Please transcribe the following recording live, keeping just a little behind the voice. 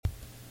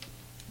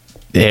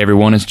Hey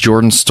everyone, it's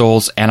Jordan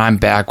Stoltz, and I'm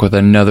back with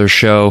another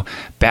show,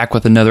 back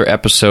with another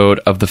episode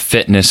of the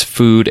Fitness,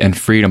 Food, and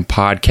Freedom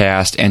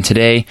podcast. And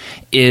today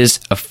is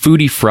a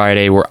Foodie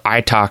Friday where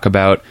I talk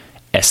about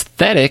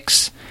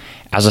aesthetics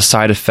as a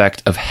side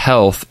effect of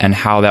health and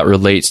how that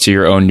relates to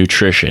your own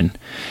nutrition.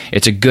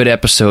 It's a good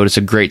episode. It's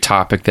a great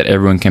topic that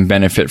everyone can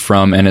benefit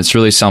from, and it's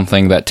really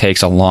something that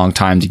takes a long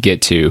time to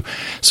get to.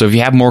 So if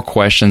you have more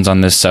questions on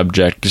this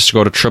subject, just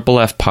go to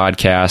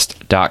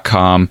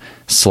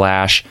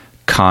triplefpodcast.com/contact.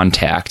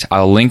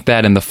 I'll link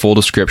that in the full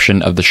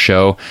description of the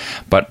show,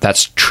 but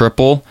that's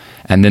triple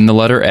and then the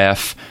letter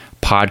F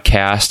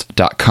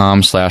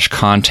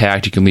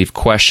podcast.com/contact. You can leave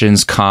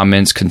questions,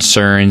 comments,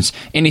 concerns,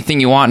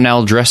 anything you want, and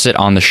I'll address it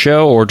on the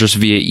show or just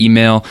via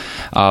email.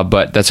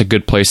 But that's a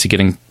good place to get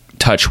in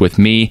touch with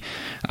me,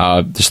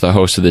 just the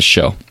host of this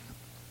show.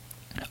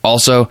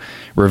 Also,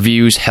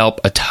 reviews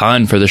help a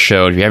ton for the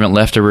show. If you haven't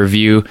left a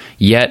review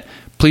yet,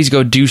 please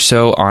go do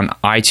so on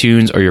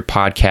iTunes or your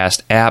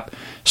podcast app.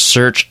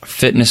 Search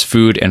Fitness,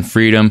 Food, and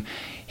Freedom.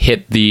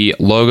 Hit the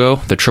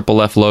logo, the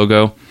Triple F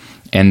logo,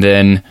 and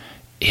then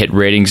hit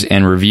ratings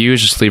and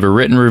reviews. Just leave a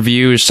written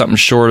review. Something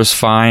short is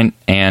fine,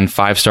 and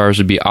 5 stars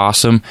would be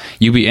awesome.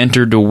 You'll be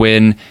entered to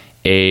win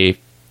a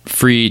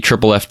free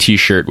Triple F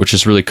t-shirt, which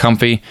is really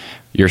comfy.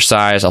 Your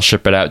size, I'll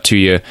ship it out to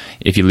you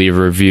if you leave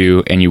a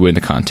review and you win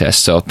the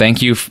contest. So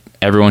thank you,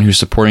 everyone who's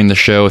supporting the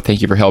show.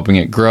 Thank you for helping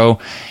it grow,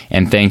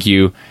 and thank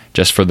you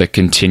just for the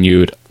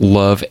continued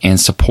love and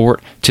support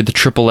to the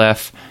Triple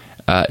F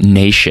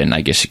Nation,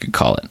 I guess you could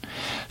call it.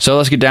 So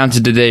let's get down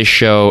to today's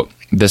show.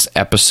 This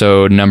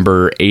episode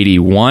number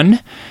 81,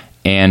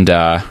 and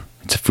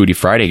it's a Foodie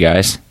Friday,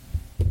 guys.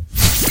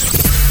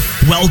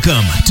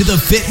 Welcome to the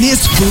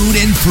Fitness, Food,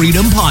 and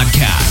Freedom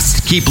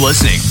podcast. Keep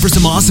listening for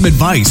some awesome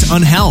advice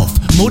on health,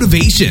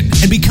 motivation,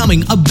 and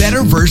becoming a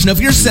better version of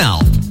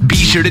yourself. Be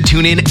sure to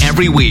tune in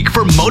every week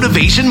for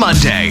Motivation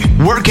Monday,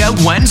 Workout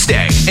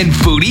Wednesday, and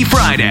Foodie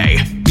Friday.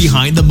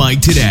 Behind the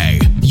mic today,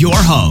 your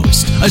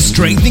host, a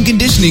strength and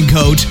conditioning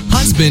coach,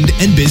 husband,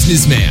 and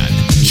businessman,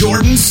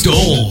 Jordan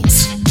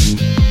Stoltz.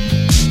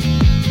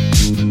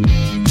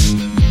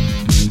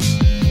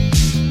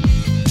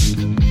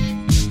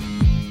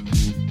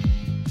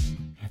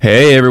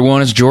 Hey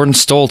everyone, it's Jordan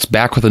Stoltz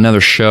back with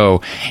another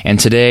show, and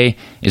today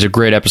is a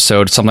great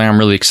episode. It's something I'm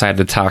really excited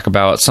to talk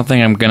about. It's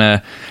something I'm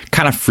gonna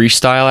kind of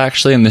freestyle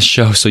actually in this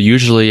show. So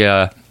usually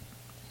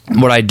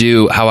what I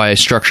do, how I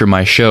structure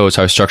my shows,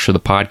 how I structure the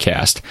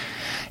podcast,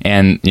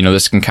 and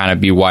this can kind of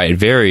be why it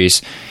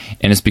varies,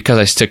 and it's because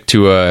I stick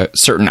to a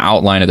certain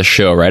outline of the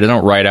show, right? I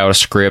don't write out a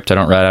script, I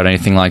don't write out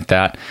anything like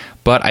that,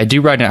 but I do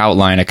write an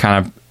outline. I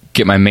kind of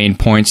get my main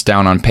points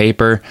down on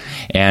paper,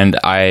 and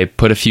I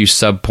put a few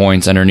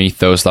sub-points underneath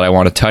those that I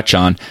want to touch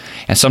on.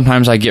 And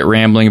sometimes I get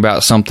rambling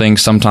about something,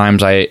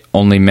 sometimes I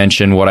only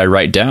mention what I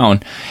write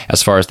down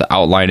as far as the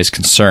outline is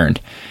concerned.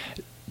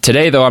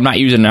 Today, though, I'm not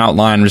using an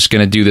outline. I'm just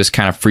going to do this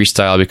kind of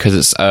freestyle because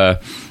it's a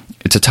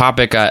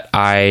topic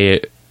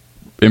I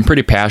am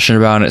pretty passionate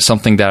about, and it's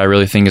something that I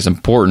really think is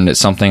important. It's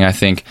something I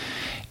think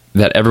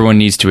that everyone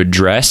needs to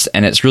address,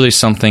 and it's really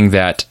something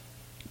that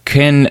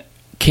can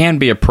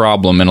be a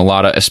problem in a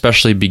lot of,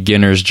 especially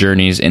beginners'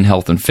 journeys in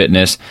health and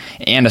fitness,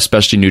 and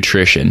especially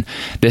nutrition.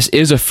 This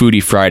is a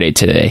Foodie Friday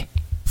today.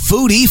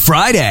 Foodie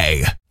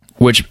Friday.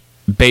 Which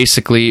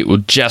basically will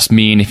just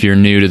mean, if you're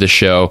new to the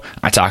show,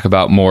 I talk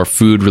about more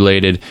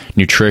food-related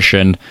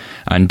nutrition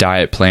and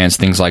diet plans,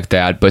 things like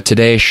that. But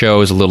today's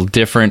show is a little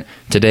different.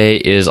 Today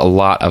is a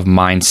lot of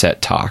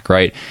mindset talk,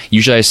 right?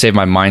 Usually I save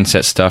my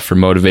mindset stuff for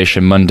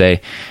Motivation Monday,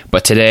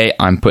 but today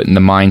I'm putting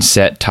the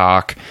mindset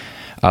talk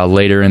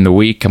later in the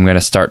week. I'm going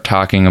to start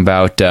talking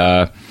about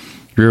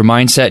your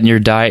mindset and your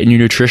diet and your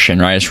nutrition,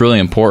 right? It's really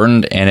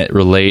important, and it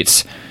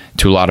relates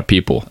to a lot of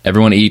people.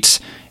 Everyone eats.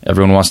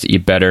 Everyone wants to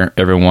eat better.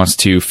 Everyone wants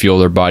to fuel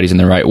their bodies in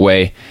the right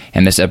way,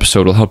 and this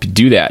episode will help you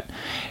do that.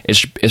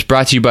 It's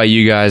brought to you by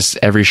you guys.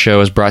 Every show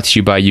is brought to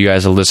you by you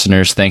guys, the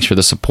listeners. Thanks for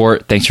the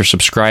support. Thanks for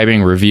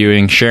subscribing,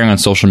 reviewing, sharing on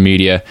social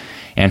media,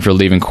 and for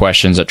leaving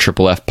questions at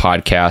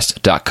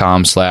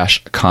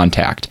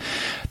triplefpodcast.com/contact.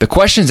 The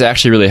questions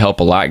actually really help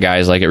a lot,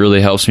 guys. Like, it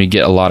really helps me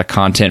get a lot of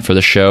content for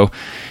the show.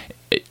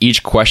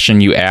 Each question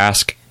you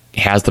ask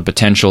has the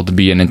potential to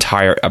be an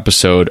entire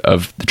episode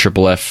of the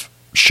Triple F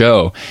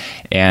show,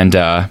 and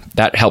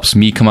that helps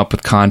me come up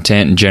with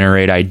content and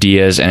generate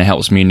ideas, and it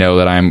helps me know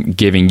that I'm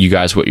giving you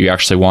guys what you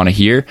actually want to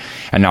hear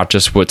and not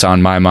just what's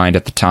on my mind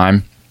at the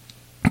time.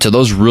 So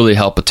those really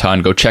help a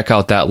ton. Go check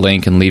out that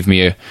link and leave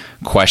me a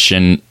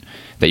question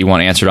that you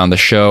want answered on the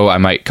show. I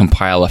might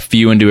compile a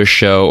few into a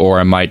show, or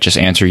I might just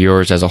answer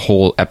yours as a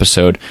whole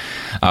episode.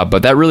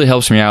 But that really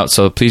helps me out,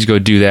 so please go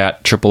do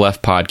that.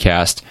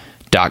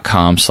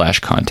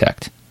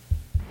 triplefpodcast.com/contact.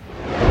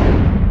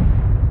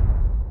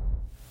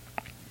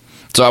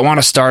 So I want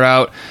to start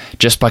out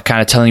just by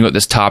kind of telling you what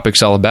this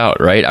topic's all about,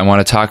 right? I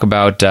want to talk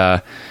about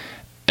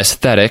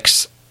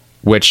aesthetics,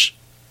 which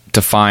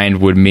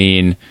defined would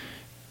mean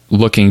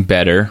looking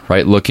better,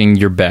 right? Looking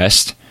your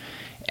best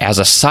as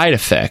a side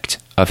effect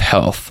of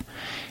health.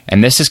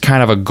 And this is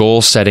kind of a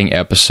goal-setting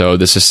episode.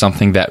 This is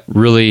something that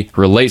really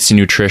relates to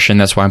nutrition.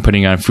 That's why I'm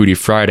putting on Foodie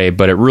Friday,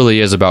 but it really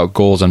is about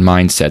goals and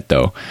mindset,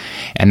 though.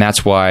 And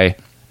that's why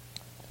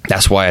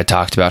I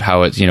talked about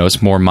how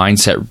it's more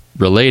mindset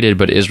related,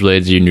 but it is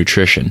related to your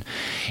nutrition.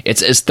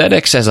 It's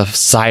aesthetics as a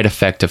side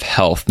effect of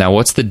health. Now,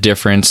 what's the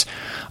difference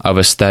of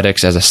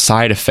aesthetics as a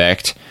side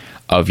effect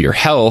of your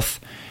health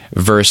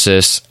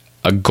versus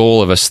a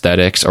goal of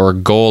aesthetics, or a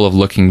goal of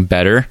looking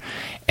better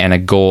and a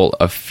goal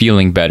of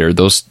feeling better?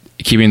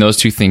 Keeping those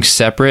two things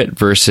separate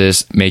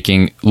versus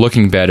making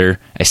looking better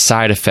a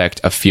side effect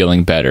of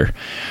feeling better,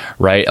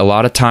 right? A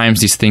lot of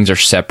times these things are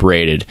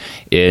separated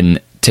in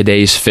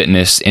today's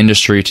fitness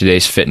industry,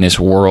 today's fitness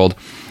world.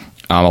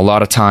 A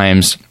lot of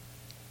times,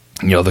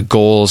 the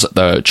goals,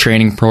 the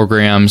training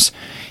programs,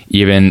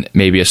 even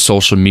maybe a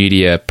social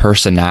media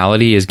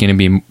personality is going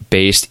to be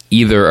based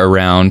either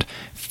around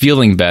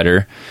feeling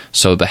better.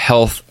 So the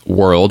health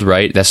world,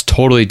 right? That's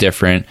totally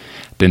different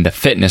than the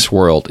fitness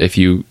world. If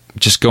you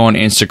just go on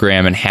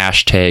Instagram and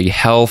hashtag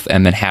health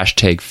and then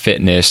hashtag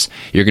fitness,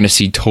 you're going to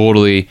see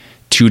totally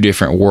two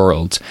different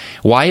worlds.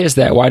 Why is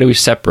that? Why do we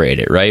separate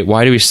it, right?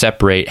 Why do we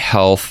separate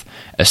health,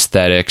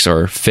 aesthetics,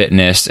 or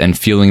fitness and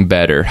feeling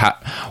better?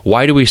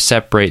 Why do we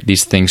separate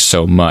these things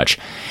so much?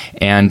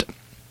 And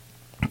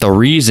the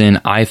reason,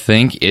 I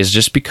think, is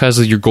just because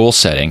of your goal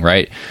setting,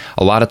 right?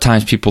 A lot of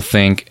times people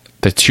think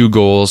the two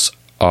goals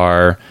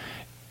are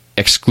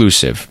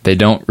exclusive. They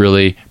don't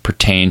really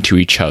pertain to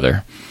each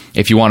other.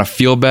 If you want to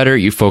feel better,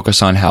 you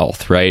focus on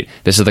health, right?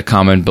 This is the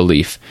common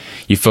belief.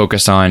 You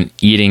focus on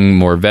eating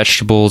more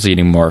vegetables,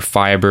 eating more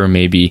fiber,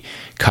 maybe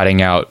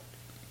cutting out,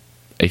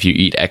 if you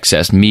eat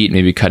excess meat,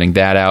 maybe cutting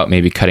that out,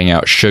 maybe cutting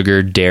out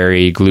sugar,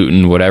 dairy,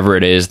 gluten, whatever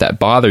it is that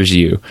bothers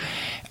you.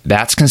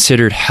 That's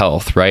considered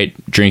health, right?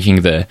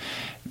 Drinking the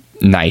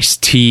nice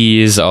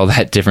teas, all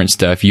that different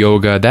stuff,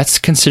 yoga, that's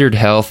considered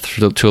health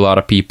to a lot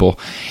of people.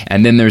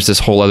 And then there's this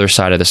whole other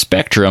side of the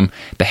spectrum,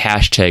 the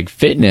hashtag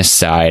fitness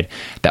side,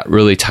 that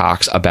really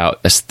talks about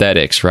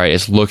aesthetics, right?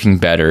 It's looking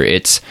better.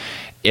 It's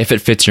if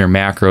it fits your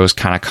macros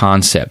kind of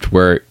concept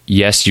where,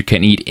 yes, you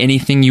can eat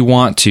anything you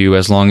want to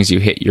as long as you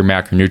hit your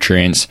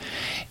macronutrients,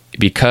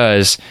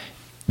 because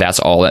that's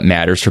all that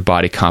matters for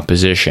body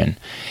composition.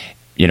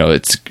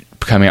 It's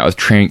coming out with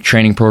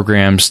training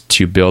programs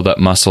to build up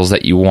muscles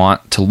that you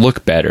want to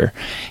look better.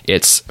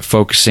 It's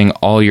focusing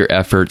all your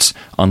efforts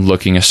on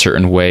looking a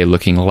certain way,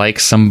 looking like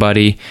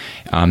somebody,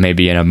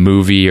 maybe in a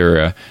movie or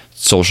a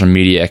social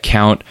media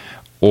account,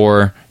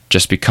 or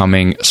just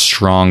becoming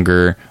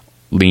stronger,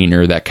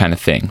 leaner, that kind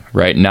of thing,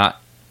 right?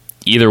 Not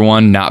either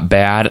one, not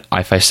bad.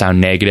 If I sound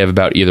negative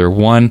about either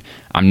one,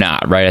 I'm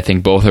not, right? I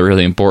think both are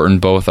really important.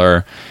 Both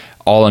are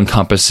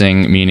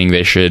all-encompassing, meaning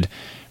they should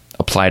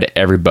apply to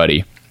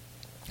everybody.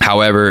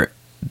 However,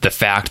 the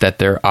fact that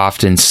they're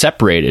often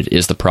separated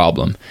is the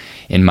problem,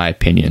 in my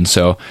opinion.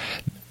 So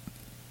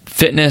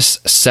fitness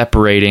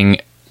separating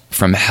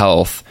from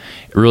health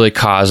really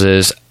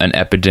causes an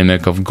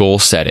epidemic of goal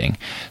setting.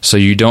 So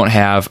you don't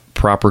have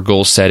proper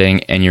goal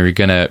setting, and you're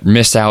going to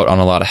miss out on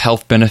a lot of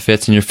health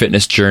benefits in your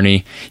fitness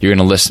journey. You're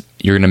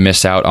going to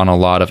miss out on a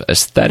lot of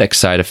aesthetic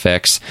side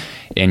effects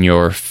in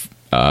your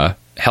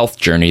health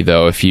journey,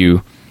 though, if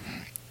you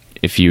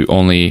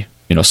only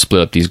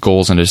split up these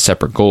goals into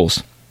separate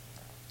goals.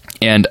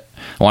 And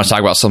I want to talk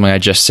about something I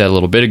just said a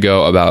little bit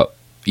ago about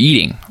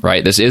eating,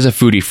 right? This is a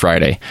Foodie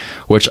Friday,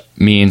 which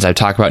means I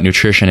talk about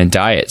nutrition and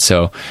diet.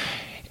 So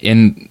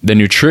in the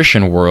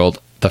nutrition world,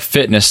 the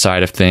fitness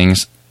side of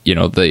things,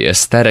 the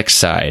aesthetic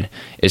side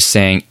is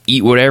saying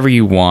eat whatever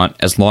you want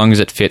as long as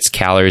it fits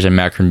calories and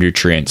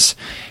macronutrients,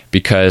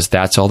 because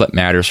that's all that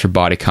matters for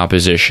body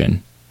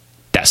composition.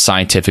 That's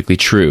scientifically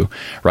true,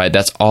 right?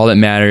 That's all that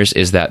matters,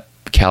 is that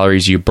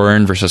calories you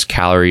burn versus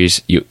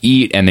calories you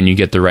eat, and then you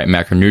get the right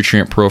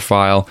macronutrient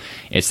profile.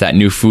 It's that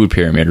new food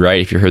pyramid,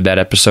 right? If you heard that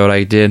episode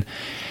I did,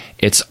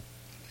 it's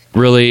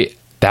really,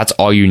 that's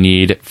all you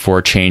need for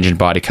a change in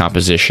body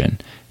composition,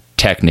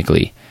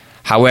 technically.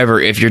 However,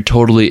 if you're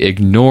totally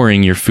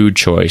ignoring your food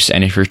choice,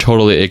 and if you're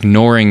totally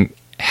ignoring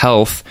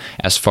health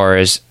as far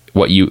as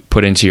what you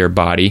put into your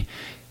body,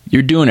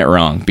 you're doing it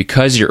wrong,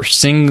 because you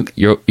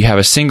have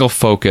a single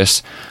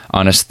focus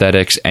on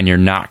aesthetics, and you're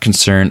not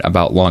concerned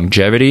about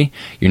longevity.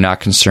 You're not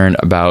concerned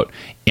about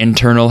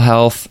internal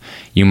health.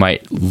 You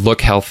might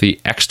look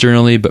healthy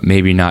externally, but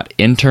maybe not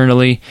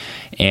internally,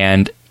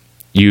 and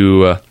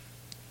you're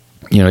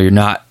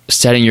not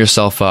setting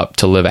yourself up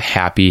to live a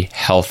happy,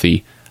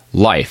 healthy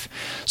life.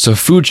 So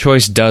food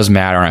choice does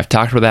matter, and I've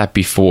talked about that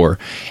before,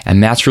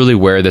 and that's really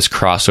where this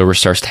crossover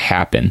starts to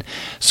happen.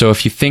 So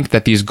if you think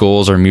that these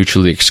goals are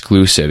mutually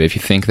exclusive, if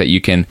you think that you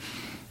can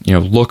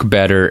look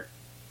better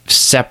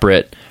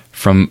separate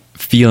from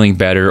feeling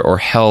better, or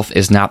health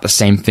is not the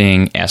same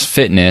thing as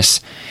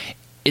fitness,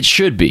 it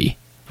should be,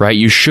 right?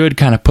 You should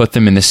kind of put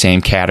them in the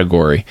same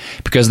category,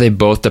 because they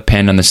both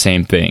depend on the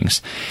same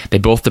things. They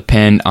both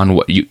depend on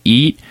what you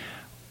eat,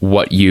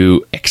 what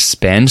you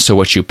expend, so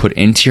what you put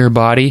into your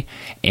body,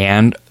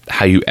 and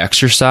how you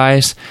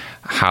exercise,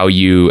 how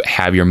you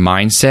have your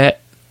mindset,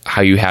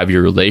 how you have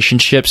your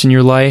relationships in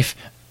your life,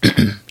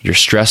 your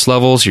stress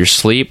levels, your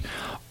sleep,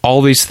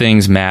 all these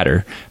things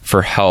matter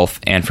for health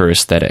and for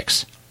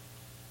aesthetics.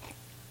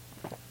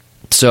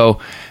 So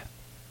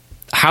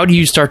how do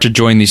you start to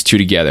join these two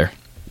together?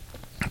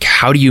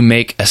 How do you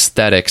make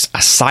aesthetics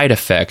a side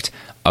effect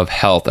of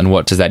health, and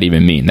what does that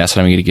even mean? That's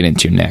what I'm going to get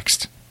into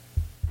next.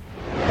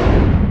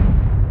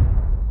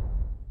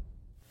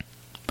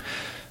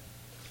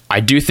 I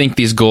do think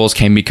these goals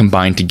can be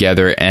combined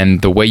together, and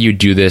the way you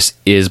do this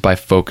is by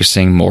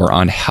focusing more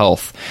on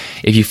health.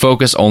 If you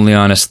focus only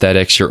on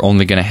aesthetics, you're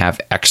only going to have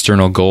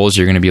external goals.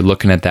 You're going to be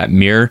looking at that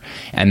mirror,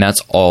 and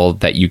that's all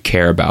that you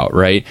care about,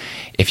 right?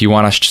 If you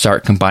want to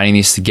start combining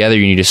these together,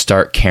 you need to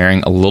start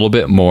caring a little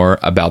bit more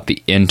about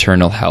the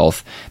internal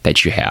health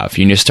that you have.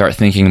 You need to start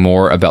thinking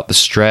more about the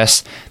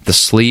stress, the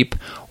sleep,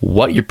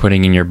 what you're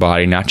putting in your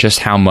body, not just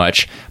how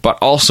much, but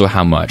also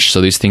how much. So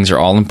these things are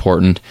all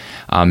important.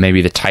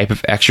 Maybe the type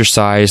of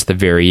exercise, the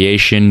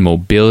variation,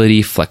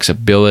 mobility,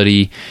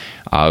 flexibility,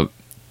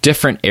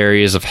 different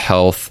areas of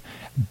health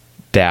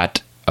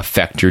that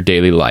affect your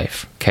daily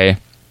life, okay?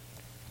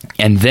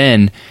 And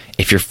then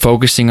if you're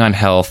focusing on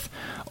health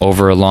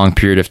over a long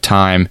period of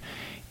time,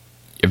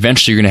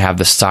 eventually you're going to have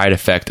the side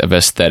effect of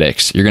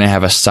aesthetics. You're going to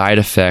have a side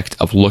effect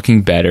of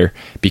looking better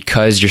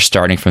because you're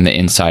starting from the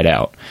inside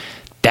out.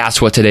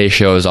 That's what today's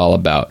show is all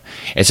about.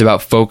 It's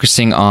about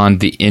focusing on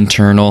the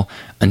internal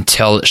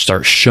until it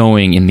starts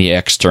showing in the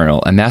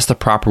external. And that's the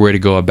proper way to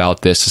go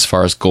about this as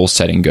far as goal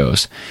setting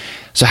goes.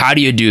 So how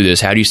do you do this?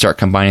 How do you start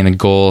combining the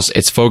goals?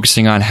 It's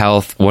focusing on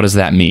health. What does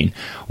that mean?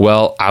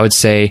 Well, I would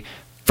say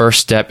first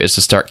step is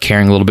to start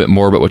caring a little bit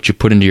more about what you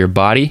put into your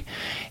body.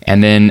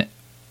 And then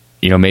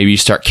maybe you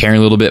start caring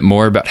a little bit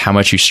more about how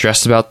much you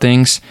stress about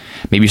things.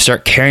 Maybe you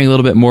start caring a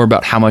little bit more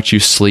about how much you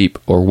sleep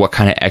or what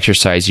kind of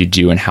exercise you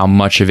do and how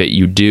much of it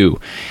you do.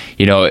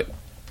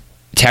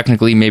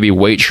 Technically, maybe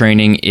weight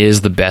training is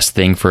the best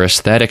thing for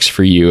aesthetics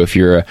for you if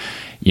you're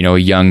a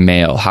young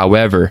male.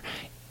 However,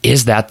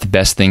 is that the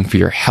best thing for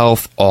your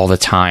health all the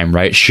time,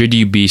 right? Should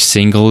you be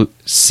singularly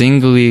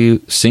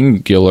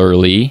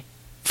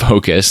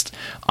focused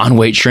on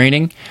weight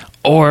training,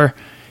 or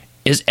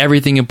is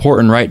everything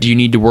important, right? Do you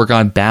need to work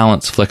on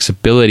balance,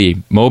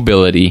 flexibility,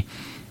 mobility,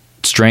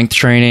 strength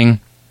training,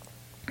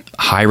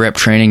 high rep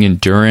training,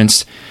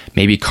 endurance,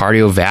 maybe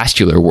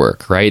cardiovascular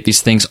work, right?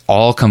 These things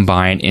all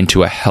combine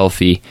into a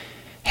healthy,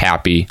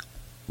 happy,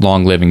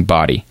 long-living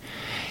body.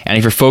 And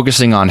if you're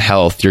focusing on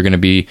health, you're going to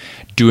be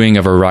doing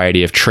a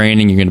variety of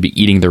training. You're going to be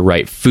eating the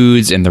right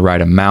foods in the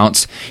right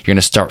amounts. You're going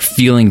to start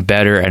feeling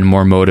better and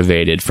more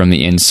motivated from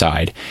the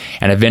inside.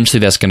 And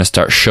eventually that's going to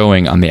start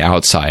showing on the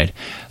outside.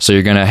 So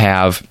you're going to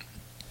have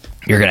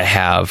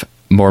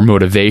more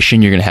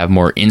motivation, you're going to have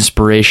more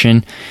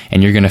inspiration,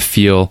 and you're going to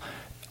feel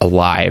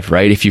alive,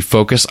 right? If you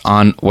focus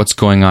on what's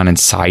going on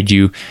inside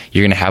you,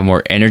 you're going to have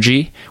more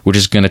energy, which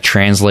is going to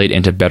translate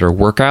into better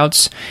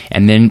workouts.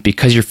 And then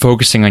because you're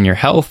focusing on your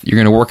health,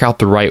 you're going to work out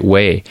the right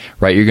way,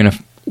 right? You're going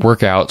to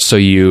work out so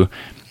you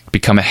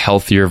become a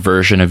healthier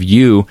version of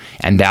you,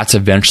 and that's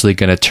eventually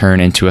going to turn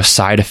into a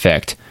side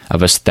effect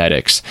of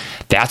aesthetics.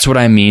 That's what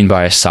I mean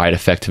by a side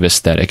effect of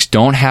aesthetics.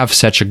 Don't have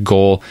such a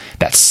goal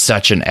that's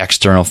such an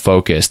external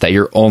focus, that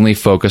you're only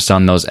focused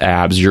on those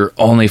abs, you're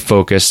only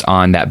focused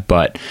on that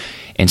butt.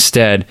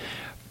 Instead,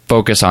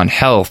 focus on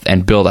health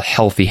and build a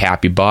healthy,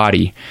 happy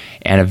body.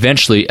 And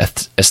eventually,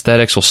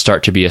 aesthetics will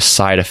start to be a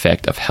side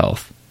effect of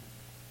health.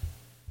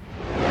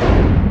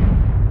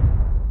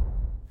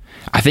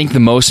 I think the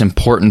most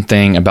important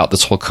thing about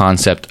this whole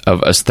concept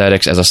of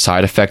aesthetics as a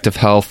side effect of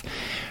health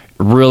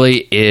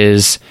really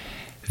is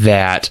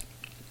that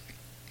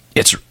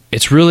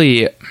it's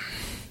really, I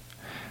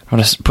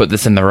want to put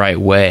this in the right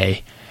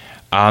way.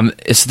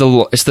 It's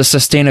the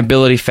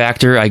sustainability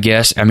factor, I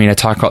guess. I mean, I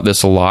talk about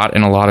this a lot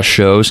in a lot of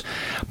shows,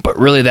 but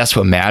really that's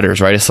what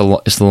matters, right? It's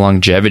the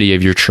longevity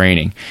of your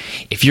training.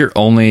 If you're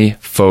only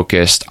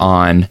focused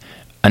on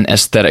an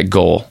aesthetic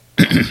goal,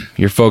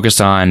 you're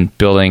focused on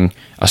building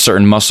a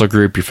certain muscle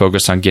group, you're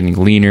focused on getting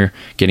leaner,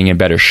 getting in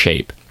better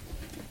shape,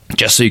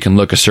 just so you can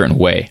look a certain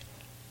way,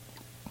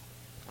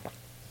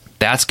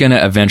 that's going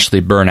to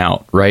eventually burn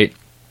out, right?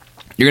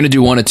 You're going to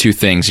do one of two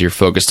things. You're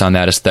focused on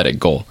that aesthetic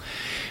goal.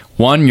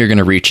 One, you're going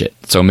to reach it.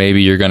 So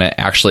maybe you're going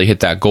to actually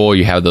hit that goal.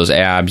 You have those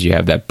abs, you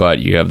have that butt,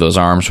 you have those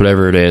arms,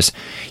 whatever it is.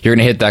 You're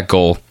going to hit that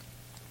goal.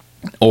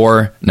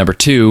 Or number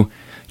two,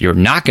 you're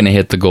not going to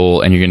hit the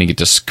goal and you're going to get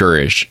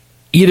discouraged.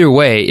 Either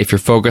way, if you're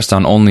focused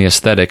on only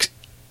aesthetics,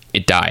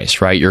 it dies,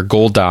 right? Your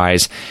goal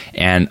dies,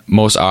 and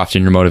most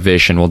often your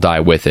motivation will die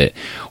with it.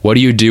 What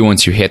do you do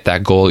once you hit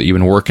that goal that you've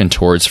been working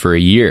towards for a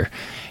year?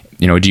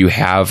 Do you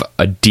have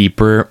a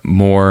deeper,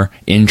 more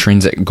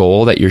intrinsic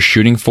goal that you're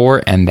shooting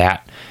for, and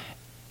that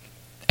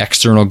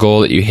external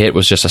goal that you hit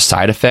was just a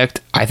side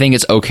effect? I think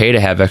it's okay to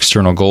have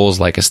external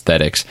goals like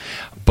aesthetics,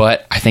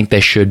 but I think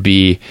they should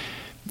be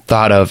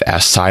thought of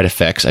as side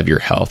effects of your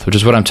health, which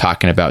is what I'm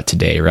talking about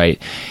today,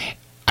 right?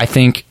 I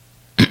think,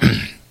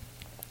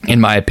 in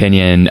my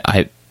opinion,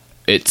 I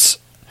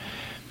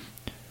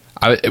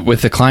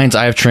with the clients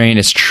I've trained,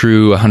 it's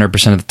true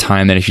 100% of the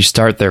time that if you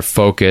start their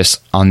focus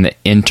on the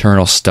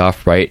internal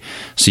stuff, right?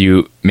 So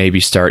you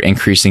maybe start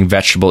increasing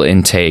vegetable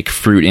intake,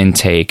 fruit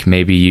intake,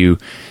 maybe you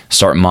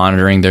start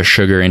monitoring their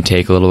sugar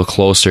intake a little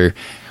closer.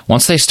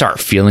 Once they start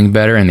feeling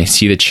better and they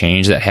see the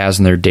change that has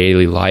in their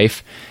daily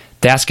life,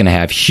 that's going to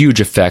have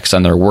huge effects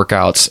on their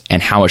workouts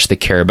and how much they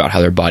care about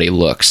how their body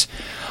looks.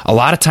 A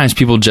lot of times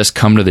people just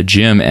come to the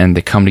gym and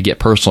they come to get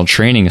personal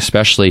training,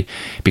 especially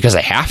because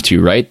they have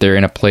to, right? They're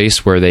in a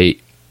place where they,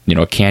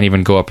 can't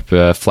even go up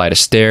a flight of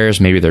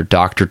stairs. Maybe their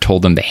doctor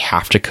told them they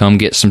have to come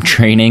get some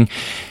training.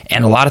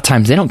 And a lot of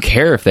times they don't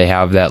care if they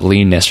have that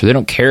leanness or they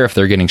don't care if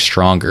they're getting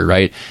stronger,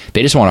 right?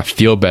 They just want to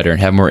feel better and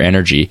have more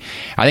energy.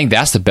 I think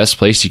that's the best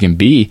place you can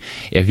be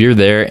if you're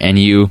there and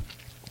you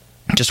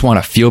just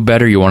want to feel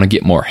better, you want to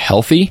get more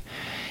healthy.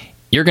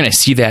 You're going to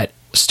see that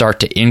start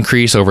to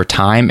increase over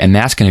time, and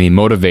that's going to be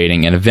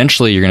motivating, and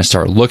eventually you're going to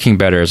start looking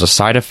better as a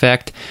side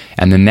effect,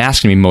 and then that's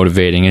going to be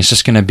motivating. It's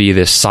just going to be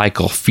this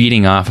cycle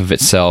feeding off of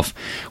itself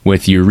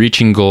with you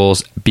reaching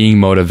goals, being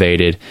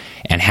motivated,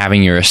 and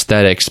having your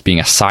aesthetics being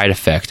a side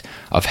effect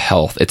of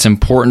health. It's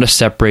important to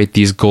separate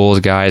these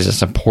goals, guys.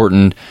 It's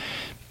important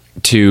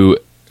to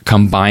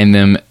combine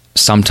them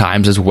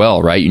sometimes as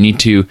well, right? You need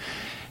to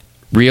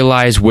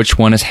realize which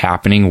one is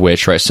happening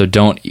which, right?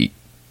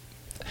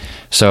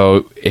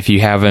 So if you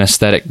have an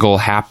aesthetic goal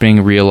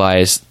happening,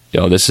 realize,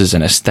 this is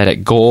an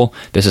aesthetic goal.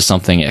 This is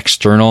something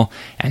external.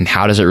 And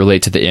how does it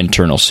relate to the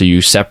internal? So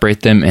you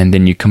separate them and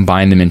then you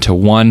combine them into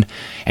one,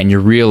 and you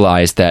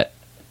realize that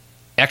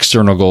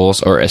external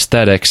goals or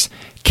aesthetics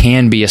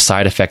can be a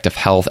side effect of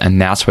health.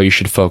 And that's why you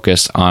should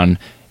focus on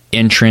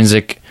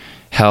intrinsic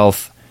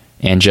health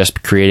and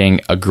just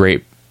creating a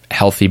great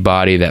healthy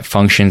body that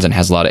functions and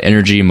has a lot of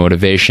energy,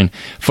 motivation.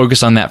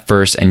 Focus on that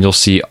first, and you'll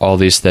see all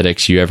the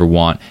aesthetics you ever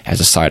want as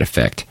a side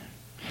effect.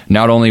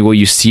 Not only will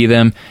you see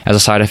them as a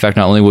side effect,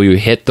 not only will you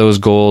hit those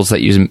goals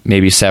that you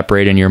maybe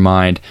separate in your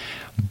mind,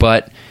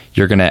 but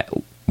you're going to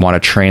want to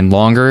train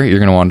longer, you're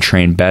going to want to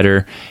train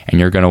better, and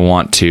you're going to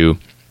want to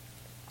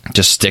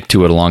just stick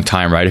to it a long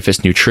time, right? If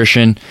it's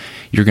nutrition,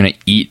 you're going to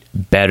eat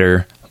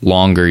better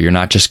longer. You're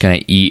not just going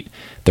to eat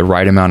the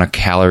right amount of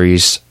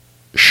calories,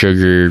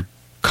 sugar,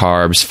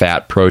 carbs,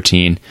 fat,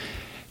 protein,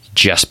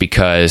 just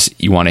because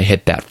you want to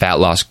hit that fat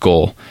loss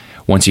goal.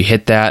 Once you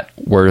hit that,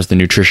 where does the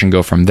nutrition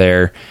go from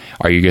there?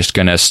 Are you just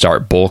going to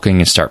start bulking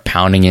and start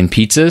pounding in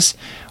pizzas?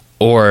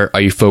 Or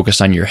are you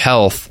focused on your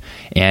health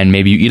and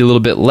maybe you eat a little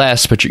bit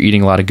less, but you're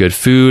eating a lot of good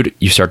food?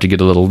 You start to get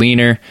a little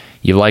leaner.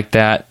 You like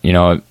that,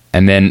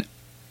 and then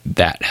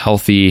that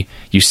healthy,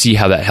 you see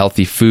how that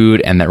healthy food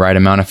and that right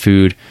amount of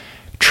food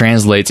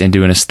translates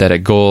into an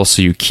aesthetic goal.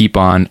 So you keep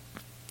on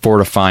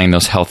fortifying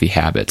those healthy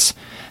habits.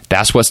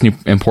 That's what's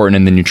important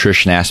in the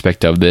nutrition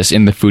aspect of this,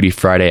 in the Foodie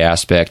Friday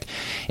aspect,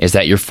 is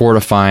that you're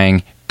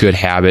fortifying good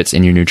habits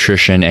in your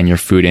nutrition and your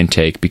food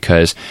intake,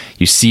 because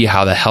you see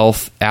how the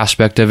health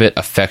aspect of it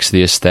affects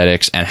the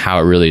aesthetics and how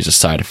it really is a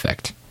side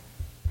effect.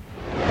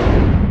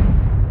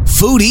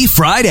 Foodie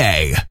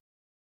Friday.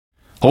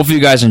 Hopefully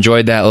you guys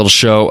enjoyed that little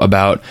show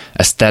about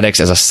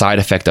aesthetics as a side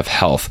effect of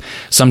health.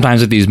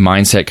 Sometimes with these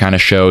mindset kind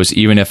of shows,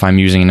 even if I'm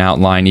using an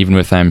outline, even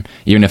if I'm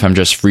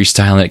just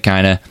freestyling it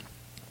kind of,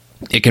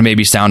 it can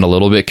maybe sound a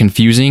little bit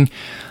confusing,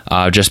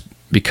 just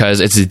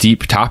because it's a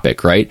deep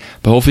topic, right?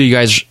 But hopefully you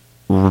guys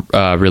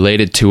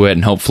related to it,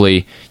 and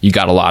hopefully you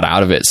got a lot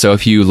out of it. So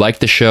if you like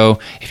the show,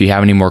 if you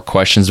have any more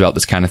questions about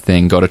this kind of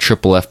thing, go to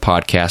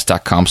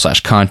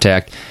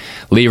triplefpodcast.com/contact,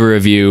 leave a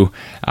review,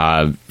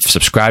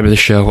 subscribe to the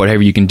show,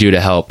 whatever you can do to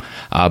help.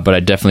 But I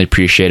definitely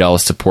appreciate all the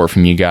support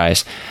from you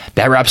guys.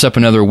 That wraps up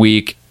another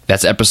week.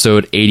 That's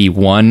episode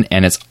 81,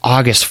 and it's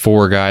August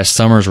 4, guys.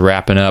 Summer's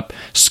wrapping up.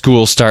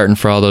 School's starting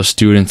for all those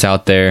students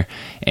out there,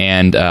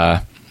 and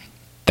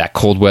that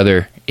cold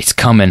weather, it's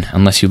coming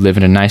unless you live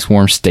in a nice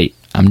warm state.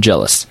 I'm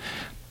jealous.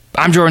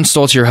 I'm Jordan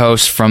Stoltz, your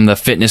host from the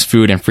Fitness,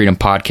 Food, and Freedom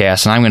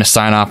Podcast, and I'm going to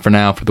sign off for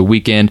now for the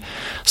weekend.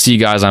 See you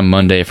guys on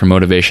Monday for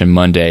Motivation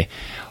Monday.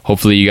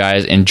 Hopefully you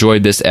guys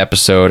enjoyed this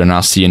episode, and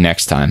I'll see you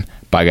next time.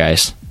 Bye,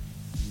 guys.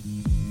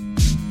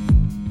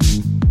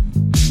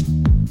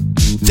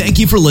 Thank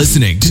you for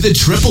listening to the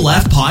Triple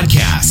F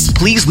Podcast.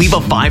 Please leave a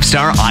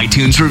 5-star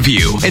iTunes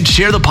review and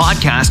share the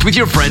podcast with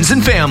your friends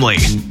and family.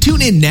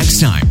 Tune in next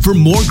time for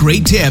more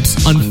great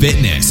tips on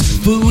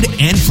fitness, food,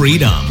 and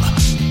freedom.